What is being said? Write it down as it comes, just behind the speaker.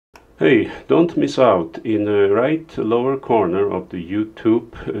Hey, don't miss out. In the right lower corner of the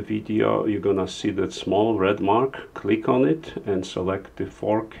YouTube video, you're gonna see that small red mark. Click on it and select the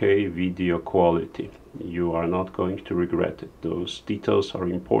 4K video quality. You are not going to regret it. Those details are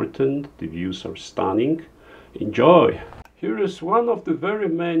important. The views are stunning. Enjoy! Here is one of the very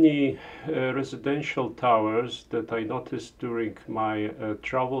many residential towers that I noticed during my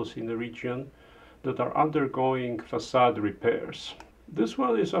travels in the region that are undergoing facade repairs. This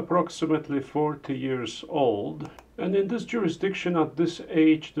one is approximately 40 years old, and in this jurisdiction at this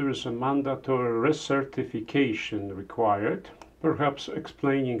age there is a mandatory recertification required, perhaps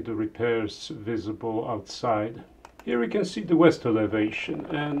explaining the repairs visible outside. Here we can see the west elevation,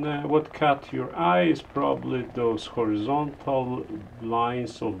 and what caught your eye is probably those horizontal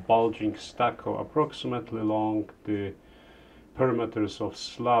lines of bulging stucco approximately along the perimeters of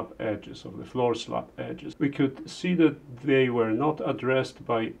slab edges, of the floor slab edges. We could see that they were not addressed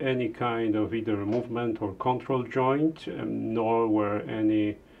by any kind of either movement or control joint, nor were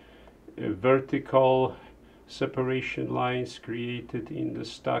any vertical separation lines created in the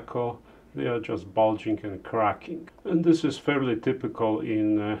stucco. They are just bulging and cracking. And this is fairly typical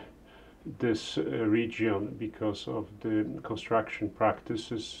in this region because of the construction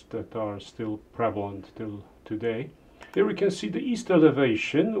practices that are still prevalent till today. Here we can see the east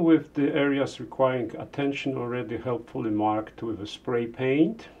elevation with the areas requiring attention already helpfully marked with a spray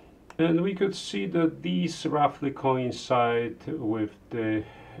paint. And we could see that these roughly coincide with the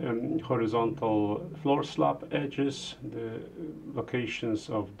horizontal floor slab edges, the locations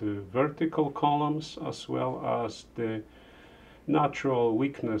of the vertical columns, as well as the natural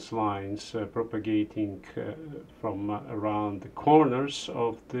weakness lines propagating from around the corners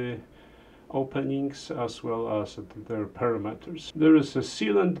of the openings as well as their perimeters. There is a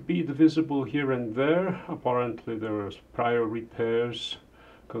sealant bead visible here and there. Apparently there were prior repairs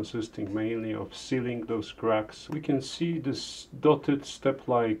consisting mainly of sealing those cracks. We can see this dotted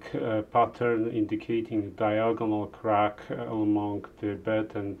step-like pattern indicating diagonal crack along the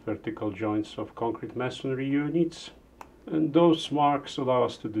bed and vertical joints of concrete masonry units. And those marks allow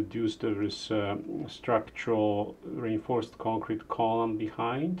us to deduce there is a structural reinforced concrete column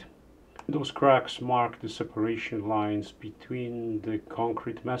behind. Those cracks mark the separation lines between the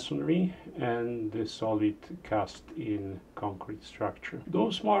concrete masonry and the solid cast-in concrete structure.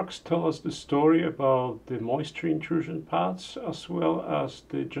 Those marks tell us the story about the moisture intrusion paths as well as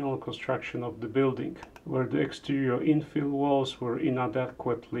the general construction of the building, where the exterior infill walls were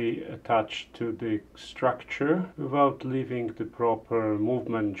inadequately attached to the structure without leaving the proper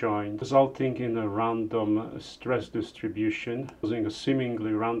movement joint, resulting in a random stress distribution, causing a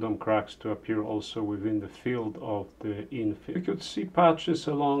seemingly random cracks to appear also within the field of the infill. We could see patches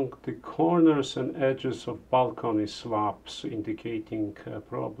along the corners and edges of balcony slabs indicating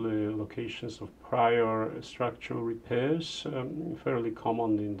probably locations of prior structural repairs, fairly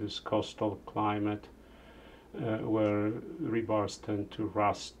common in this coastal climate. Where rebars tend to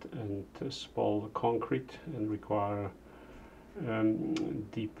rust and spoil concrete and require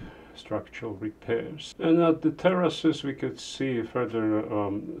deep structural repairs. And at the terraces we could see further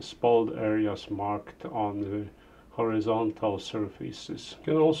spalled areas marked on the horizontal surfaces.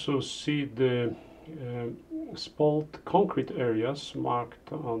 You can also see the spalled concrete areas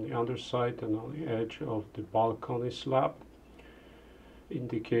marked on the underside and on the edge of the balcony slab,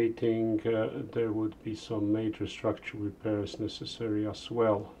 indicating there would be some major structural repairs necessary as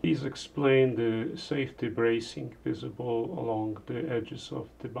well. These explain the safety bracing visible along the edges of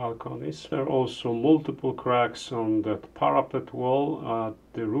the balconies. There are also multiple cracks on that parapet wall at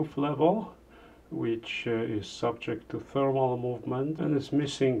the roof level, which is subject to thermal movement and is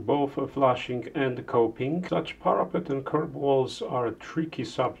missing both a flashing and coping. Such parapet and curb walls are a tricky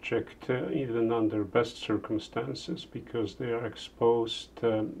subject even under best circumstances because they are exposed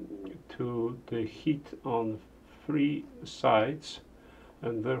to the heat on three sides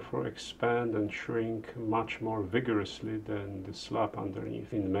and therefore expand and shrink much more vigorously than the slab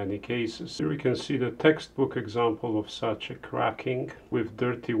underneath in many cases. Here we can see the textbook example of such a cracking with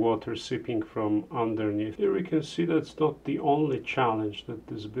dirty water seeping from underneath. Here we can see that's not the only challenge that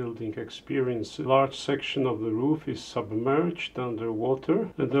this building experiences. A large section of the roof is submerged underwater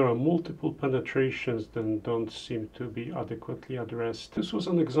and there are multiple penetrations that don't seem to be adequately addressed. This was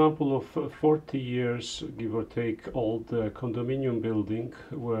an example of 40 years, give or take, old condominium building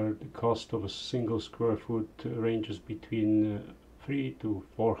where the cost of a single square foot ranges between $300 to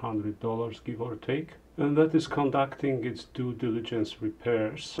 $400, give or take, and that is conducting its due diligence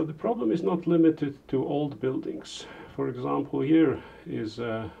repairs. So the problem is not limited to old buildings. For example, here is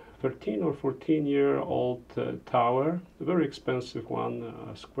a 13 or 14-year-old tower, a very expensive one.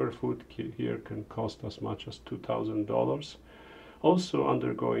 A square foot here can cost as much as $2,000, also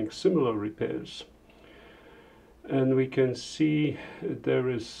undergoing similar repairs. And we can see there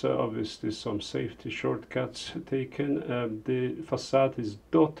is obviously some safety shortcuts taken. The facade is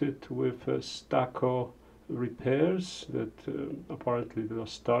dotted with stucco repairs that apparently were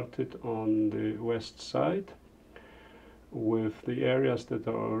started on the west side, with the areas that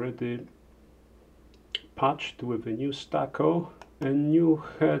are already patched with a new stucco and new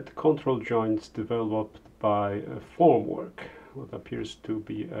head control joints developed by formwork, what appears to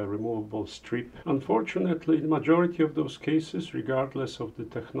be a removable strip. Unfortunately, the majority of those cases, regardless of the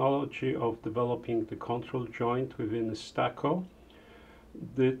technology of developing the control joint within the stucco,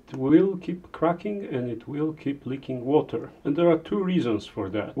 that will keep cracking and it will keep leaking water. And there are two reasons for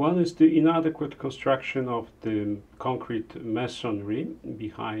that. One is the inadequate construction of the concrete masonry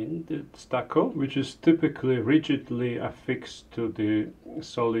behind the stucco, which is typically rigidly affixed to the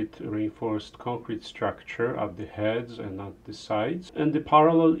solid reinforced concrete structure at the heads and at the sides. And the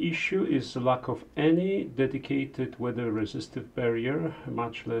parallel issue is the lack of any dedicated weather-resistive barrier,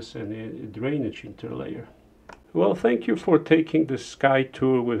 much less any drainage interlayer. Well, thank you for taking the sky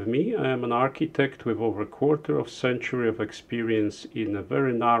tour with me. I am an architect with over a quarter of a century of experience in a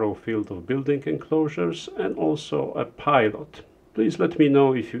very narrow field of building enclosures and also a pilot. Please let me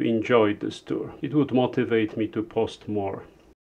know if you enjoyed this tour. It would motivate me to post more.